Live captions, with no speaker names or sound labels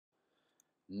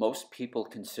Most people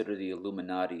consider the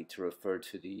Illuminati to refer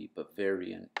to the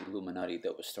Bavarian Illuminati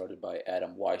that was started by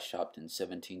Adam Weishaupt in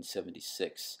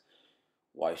 1776.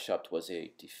 Weishaupt was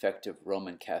a defective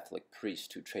Roman Catholic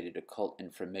priest who traded occult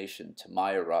information to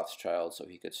Meyer Rothschild so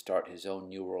he could start his own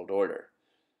New World Order.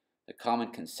 The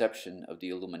common conception of the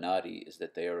Illuminati is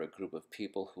that they are a group of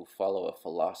people who follow a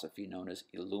philosophy known as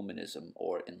Illuminism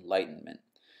or Enlightenment,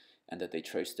 and that they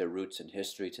trace their roots in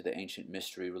history to the ancient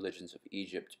mystery religions of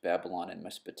Egypt, Babylon, and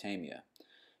Mesopotamia.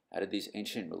 Out of these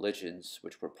ancient religions,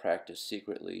 which were practiced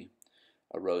secretly,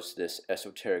 arose this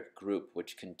esoteric group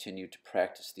which continued to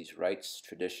practice these rites,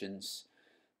 traditions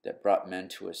that brought men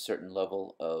to a certain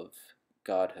level of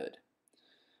godhood.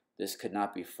 This could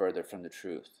not be further from the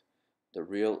truth. The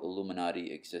real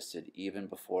Illuminati existed even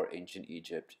before ancient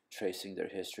Egypt, tracing their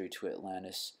history to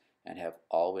Atlantis, and have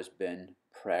always been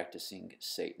practicing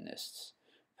Satanists,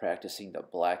 practicing the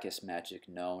blackest magic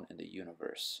known in the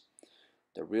universe.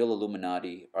 The real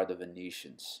Illuminati are the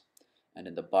Venetians, and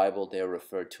in the Bible they are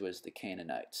referred to as the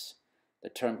Canaanites. The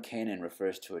term Canaan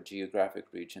refers to a geographic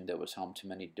region that was home to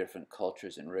many different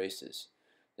cultures and races.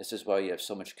 This is why you have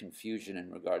so much confusion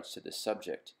in regards to this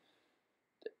subject.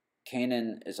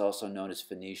 Canaan is also known as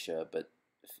Phoenicia, but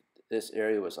this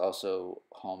area was also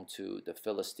home to the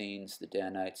Philistines, the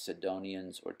Danites,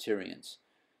 Sidonians, or Tyrians.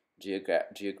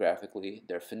 Geographically,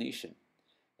 they're Phoenician.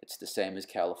 It's the same as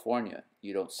California.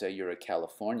 You don't say you're a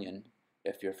Californian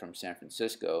if you're from San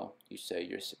Francisco. You say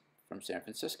you're from San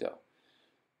Francisco.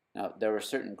 Now, there are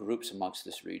certain groups amongst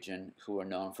this region who are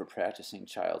known for practicing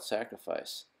child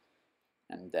sacrifice,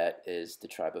 and that is the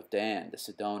tribe of Dan, the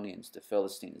Sidonians, the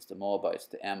Philistines, the Moabites,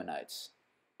 the Ammonites,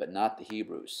 but not the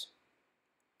Hebrews.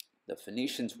 The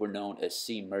Phoenicians were known as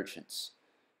sea merchants,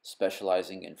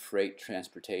 specializing in freight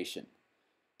transportation.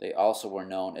 They also were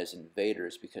known as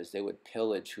invaders because they would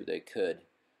pillage who they could,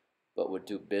 but would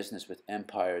do business with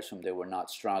empires whom they were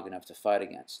not strong enough to fight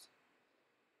against.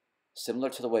 Similar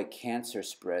to the way cancer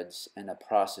spreads in a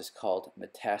process called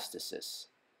metastasis,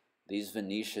 these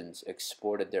Venetians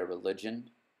exported their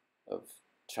religion of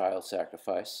child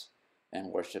sacrifice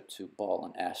and worship to Baal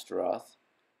and Astaroth,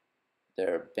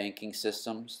 their banking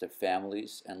systems, their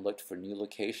families, and looked for new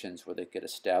locations where they could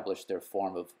establish their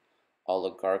form of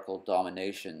oligarchical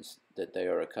dominations that they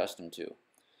are accustomed to.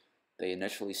 They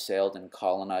initially sailed and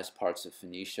colonized parts of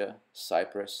Phoenicia,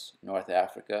 Cyprus, North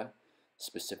Africa,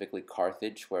 specifically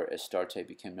Carthage, where Astarte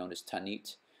became known as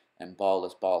Tanit, and Baal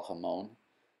as Baal Hamon.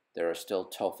 There are still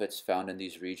Tophets found in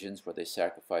these regions where they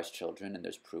sacrifice children, and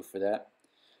there's proof for that.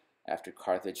 After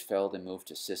Carthage fell, they moved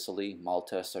to Sicily,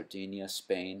 Malta, Sardinia,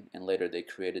 Spain, and later they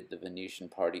created the Venetian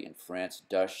party in France,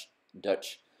 Dutch,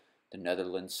 the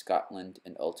Netherlands, Scotland,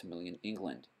 and ultimately in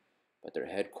England. But their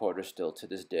headquarters still to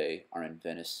this day are in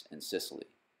Venice and Sicily.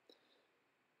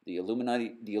 The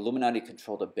Illuminati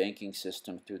controlled a banking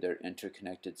system through their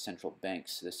interconnected central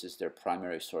banks. This is their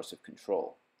primary source of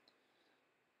control.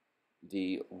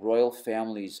 The royal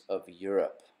families of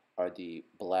Europe are the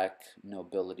black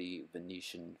nobility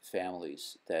Venetian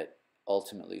families that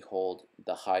ultimately hold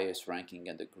the highest ranking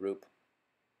in the group,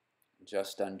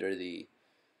 just under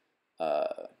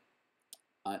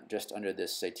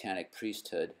this satanic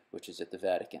priesthood, which is at the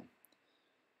Vatican.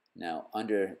 Now,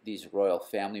 under these royal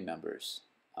family members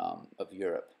of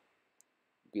Europe,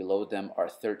 below them are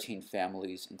 13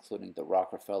 families, including the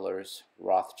Rockefellers,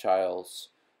 Rothschilds,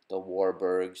 the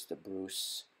Warburgs, the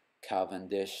Bruce,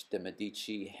 Cavendish, the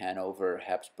Medici, Hanover,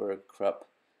 Habsburg, Krupp,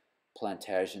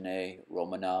 Plantagenet,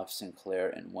 Romanov, Sinclair,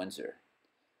 and Windsor.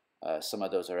 Some of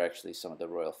those are actually some of the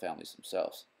royal families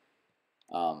themselves.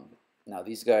 Now,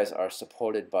 these guys are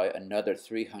supported by another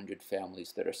 300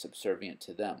 families that are subservient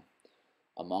to them.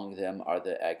 Among them are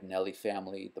the Agnelli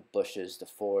family, the Bushes, the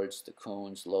Fords, the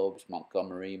Coons, Loebs,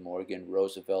 Montgomery, Morgan,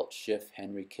 Roosevelt, Schiff,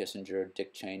 Henry Kissinger,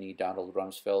 Dick Cheney, Donald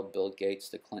Rumsfeld, Bill Gates,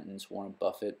 the Clintons, Warren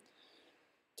Buffett.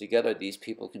 Together, these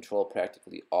people control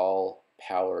practically all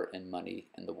power and money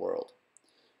in the world.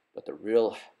 But the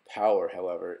real power,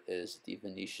 however, is the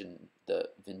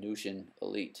Venusian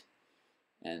elite.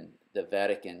 And the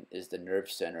Vatican is the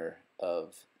nerve center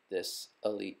of this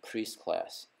elite priest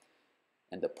class.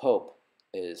 And the Pope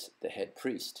is the head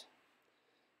priest.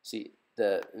 See,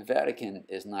 the Vatican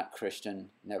is not Christian,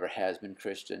 never has been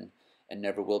Christian, and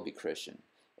never will be Christian.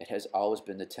 It has always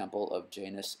been the temple of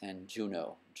Janus and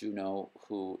Juno. Juno,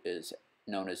 who is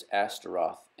known as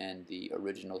Astaroth in the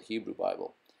original Hebrew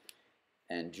Bible.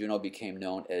 And Juno became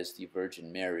known as the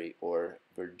Virgin Mary, or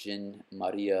Virgin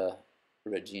Maria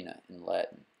Regina in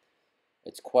Latin.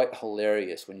 It's quite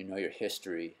hilarious when you know your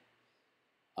history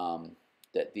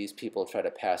that these people try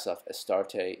to pass off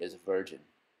Astarte as a virgin,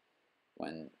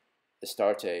 when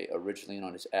Astarte, originally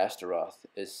known as Astaroth,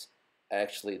 is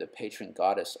actually the patron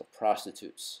goddess of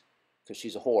prostitutes because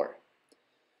she's a whore.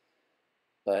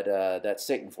 But that's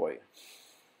Satan for you.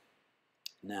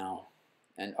 Now,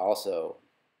 and also,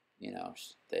 you know,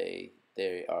 they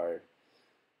are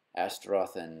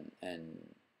Astaroth and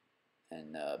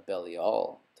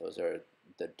Belial. Those are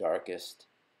the darkest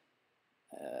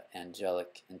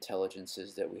angelic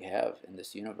intelligences that we have in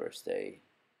this universe. They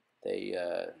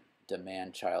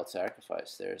demand child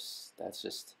sacrifice. That's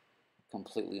just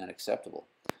completely unacceptable,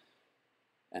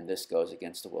 and this goes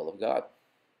against the will of God.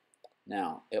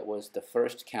 Now, it was the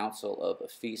first council of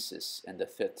Ephesus in the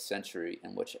 5th century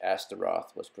in which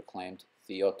Astaroth was proclaimed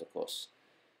Theotokos.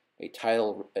 A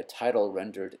title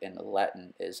rendered in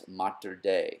Latin is Mater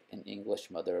Dei, in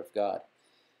English, Mother of God.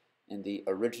 In the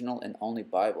original and only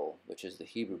Bible, which is the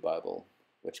Hebrew Bible,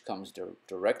 which comes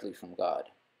directly from God,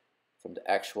 from the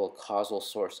actual causal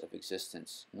source of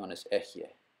existence, known as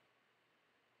Ehyeh.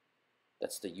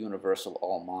 That's the universal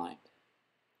all-mind.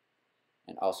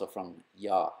 And also from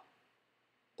Yah,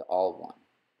 the All-One,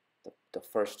 the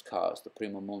first cause, the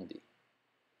prima mundi.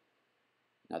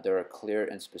 Now, there are clear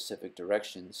and specific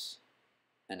directions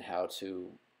in how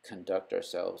to conduct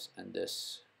ourselves in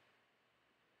this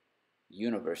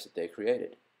universe that they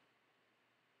created.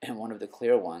 And one of the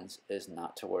clear ones is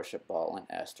not to worship Baal and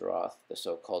Astaroth, the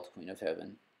so-called Queen of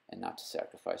Heaven, and not to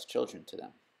sacrifice children to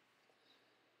them.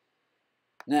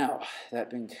 Now, that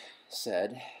being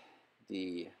said,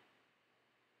 the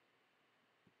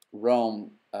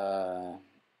Rome, the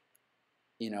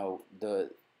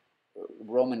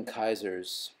Roman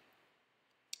Kaisers,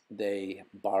 they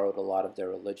borrowed a lot of their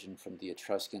religion from the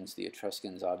Etruscans. The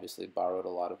Etruscans obviously borrowed a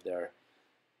lot of their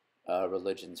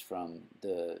religions from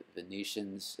the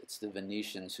Venetians. It's the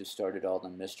Venetians who started all the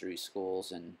mystery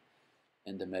schools in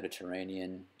the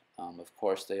Mediterranean. Of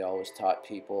course, they always taught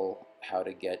people how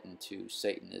to get into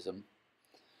Satanism,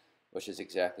 which is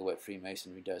exactly what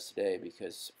Freemasonry does today,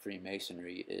 because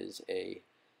Freemasonry is a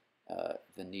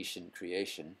Venetian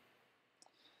creation.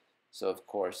 So, of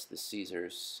course, the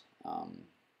Caesars,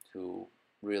 who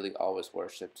really always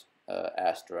worshipped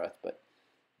Astaroth, but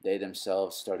they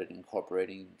themselves started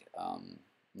incorporating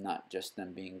not just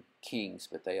them being kings,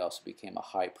 but they also became a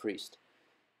high priest,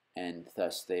 and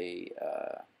thus they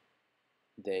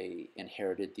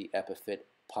inherited the epithet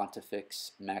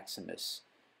Pontifex Maximus,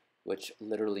 which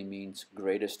literally means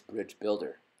greatest bridge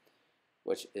builder,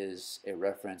 which is a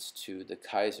reference to the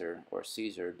Kaiser or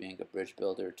Caesar being a bridge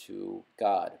builder to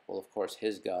God. Well, of course,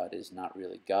 his God is not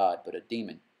really God, but a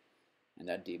demon, and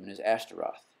that demon is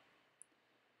Ashtaroth.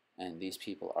 And these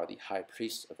people are the high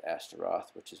priests of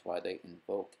Ashtaroth, which is why they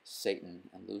invoke Satan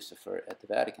and Lucifer at the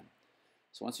Vatican.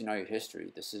 So once you know your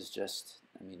history, this is just,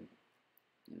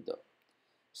 the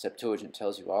Septuagint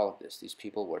tells you all of this. These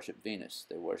people worship Venus,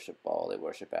 they worship Baal, they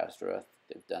worship Ashtaroth.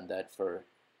 They've done that for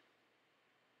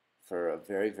a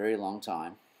very, very long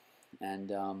time. And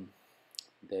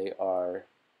they are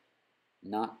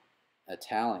not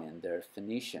Italian, they're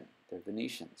Phoenician. They're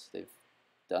Venetians. They've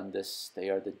done this. They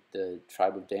are the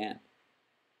tribe of Dan.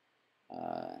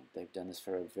 They've done this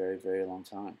for a very, very long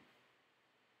time.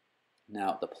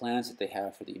 Now, the plans that they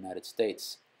have for the United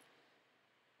States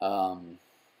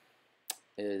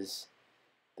is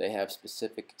they have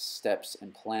specific steps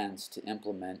and plans to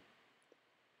implement,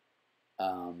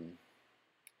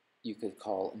 you could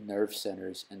call nerve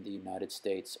centers in the United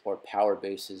States, or power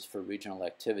bases for regional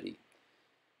activity.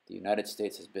 The United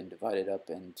States has been divided up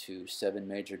into 7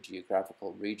 major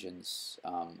geographical regions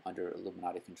under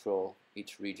Illuminati control.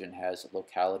 Each region has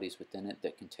localities within it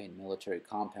that contain military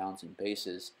compounds and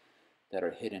bases that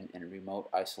are hidden in remote,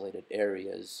 isolated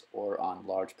areas or on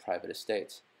large private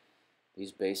estates.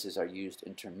 These bases are used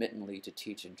intermittently to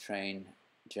teach and train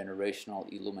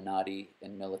generational Illuminati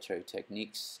and military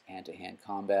techniques, hand-to-hand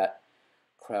combat,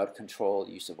 crowd control,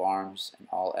 use of arms, and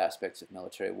all aspects of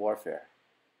military warfare.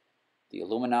 The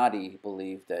Illuminati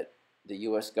believe that the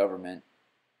U.S. government,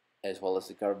 as well as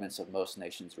the governments of most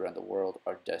nations around the world,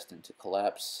 are destined to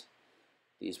collapse.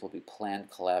 These will be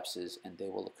planned collapses, and they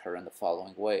will occur in the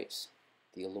following ways.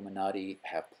 The Illuminati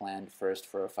have planned first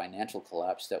for a financial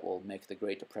collapse that will make the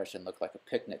Great Depression look like a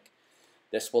picnic.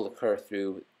 This will occur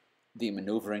through the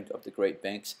maneuvering of the great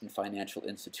banks and financial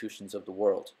institutions of the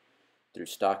world, through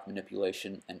stock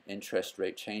manipulation and interest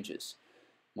rate changes.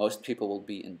 Most people will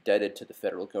be indebted to the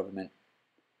federal government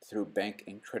through bank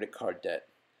and credit card debt.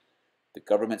 The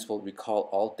governments will recall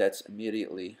all debts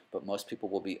immediately, but most people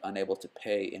will be unable to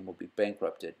pay and will be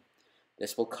bankrupted.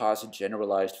 This will cause a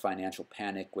generalized financial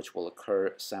panic which will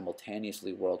occur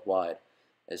simultaneously worldwide,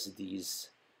 as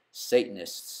these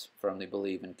Satanists firmly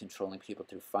believe in controlling people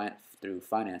through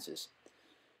finances.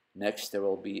 Next, there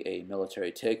will be a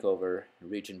military takeover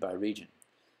region by region.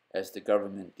 As the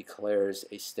government declares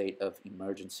a state of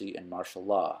emergency and martial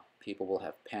law, people will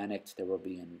have panicked. There will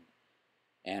be an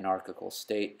anarchical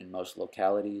state in most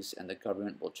localities, and the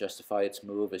government will justify its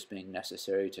move as being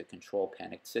necessary to control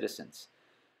panicked citizens.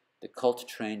 The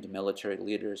cult-trained military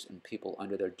leaders and people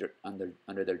under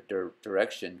their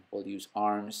direction will use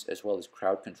arms as well as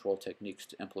crowd control techniques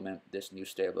to implement this new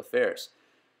state of affairs.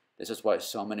 This is why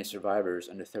so many survivors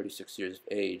under 36 years of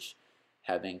age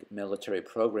having military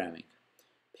programming.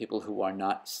 People who are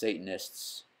not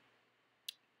Satanists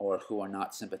or who are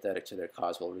not sympathetic to their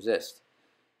cause will resist.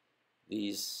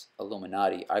 These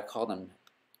Illuminati, I call them,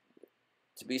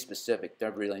 to be specific, they're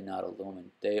really not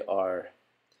Illuminati.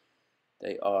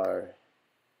 They are,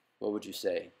 what would you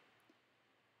say,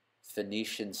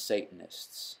 Phoenician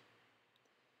Satanists.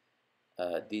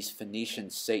 These Phoenician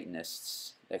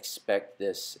Satanists expect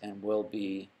this and will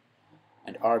be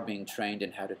and are being trained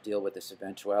in how to deal with this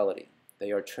eventuality.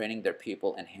 They are training their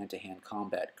people in hand-to-hand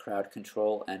combat, crowd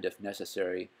control, and if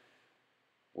necessary,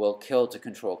 will kill to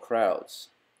control crowds.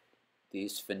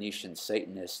 These Phoenician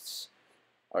Satanists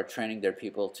are training their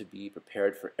people to be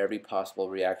prepared for every possible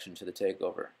reaction to the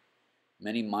takeover.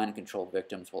 Many mind control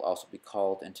victims will also be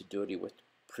called into duty with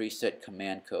preset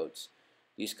command codes.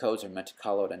 These codes are meant to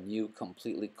call out a new,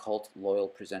 completely cult-loyal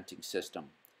presenting system.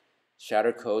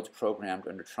 Shatter codes programmed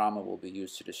under trauma will be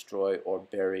used to destroy or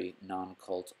bury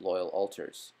non-cult loyal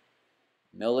altars.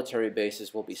 Military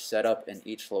bases will be set up in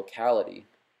each locality,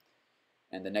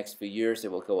 and the next few years they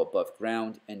will go above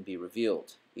ground and be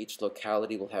revealed. Each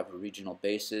locality will have regional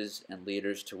bases and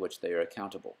leaders to which they are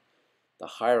accountable. The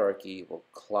hierarchy will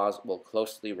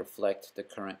closely reflect the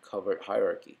current covert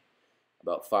hierarchy.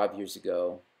 About 5 years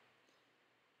ago,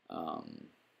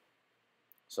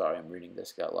 sorry, I'm reading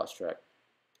this, got lost track.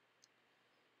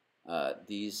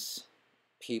 These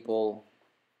people,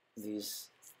 these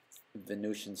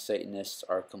Venusian Satanists,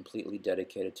 are completely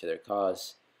dedicated to their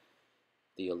cause.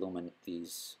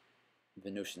 These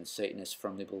Venusian Satanists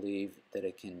firmly believe that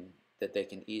they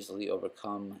can easily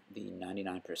overcome the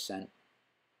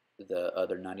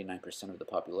other 99% of the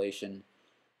population,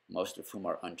 most of whom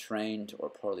are untrained or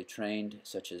poorly trained,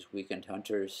 such as weekend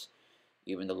hunters.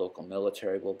 Even the local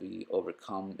military will be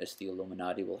overcome, as the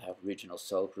Illuminati will have regional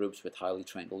cell groups with highly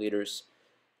trained leaders.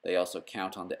 They also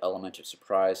count on the element of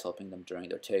surprise helping them during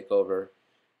their takeover.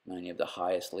 Many of the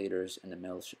highest leaders in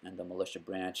the militia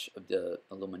branch of the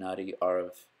Illuminati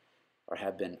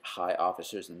have been high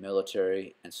officers in the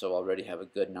military, and so already have a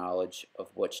good knowledge of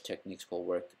which techniques will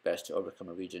work best to overcome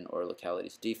a region or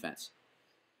locality's defense.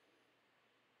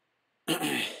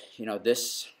 You know,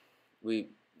 there's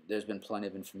been plenty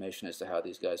of information as to how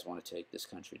these guys want to take this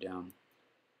country down.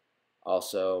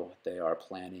 Also, they are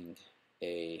planning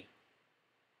a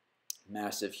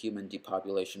massive human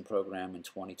depopulation program in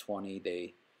 2020.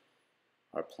 They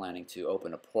are planning to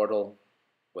open a portal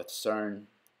with CERN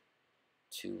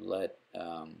to let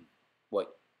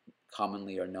what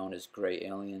commonly are known as gray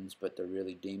aliens, but they're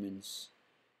really demons.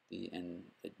 And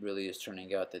it really is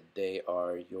turning out that they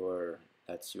are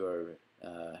that's your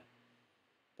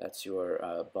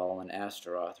Ball and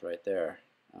Astaroth right there.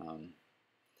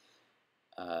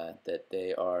 That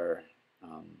they are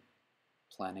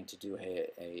planning to do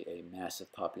a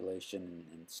massive population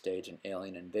and stage an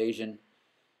alien invasion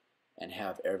and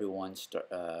have everyone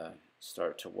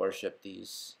start to worship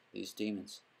these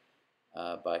demons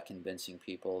by convincing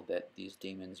people that these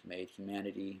demons made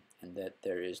humanity and that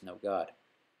there is no God.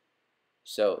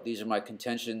 So these are my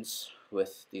contentions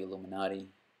with the Illuminati,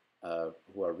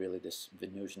 who are really this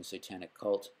Venusian satanic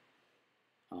cult.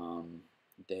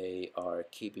 They are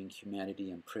keeping humanity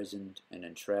imprisoned and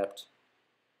entrapped.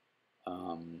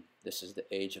 This is the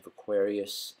age of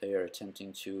Aquarius. They are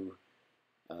attempting to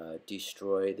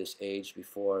destroy this age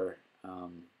before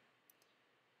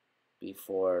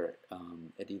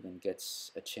it even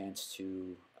gets a chance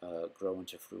to grow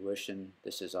into fruition.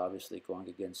 This is obviously going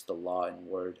against the law and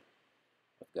word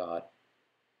of God.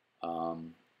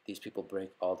 These people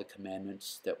break all the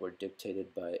commandments that were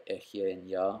dictated by Ehye and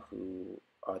Yah, who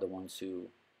are the ones who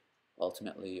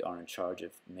ultimately are in charge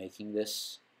of making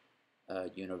this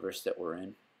universe that we're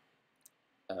in.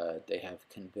 They have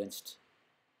convinced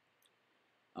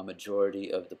a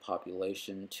majority of the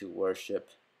population to worship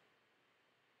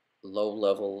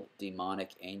low-level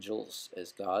demonic angels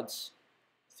as gods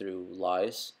through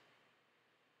lies.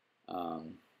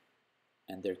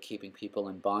 And they're keeping people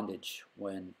in bondage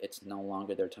when it's no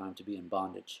longer their time to be in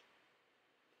bondage.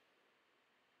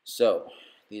 So,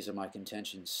 these are my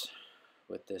contentions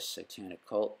with this satanic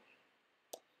cult.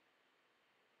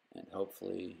 and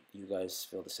hopefully you guys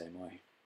feel the same way.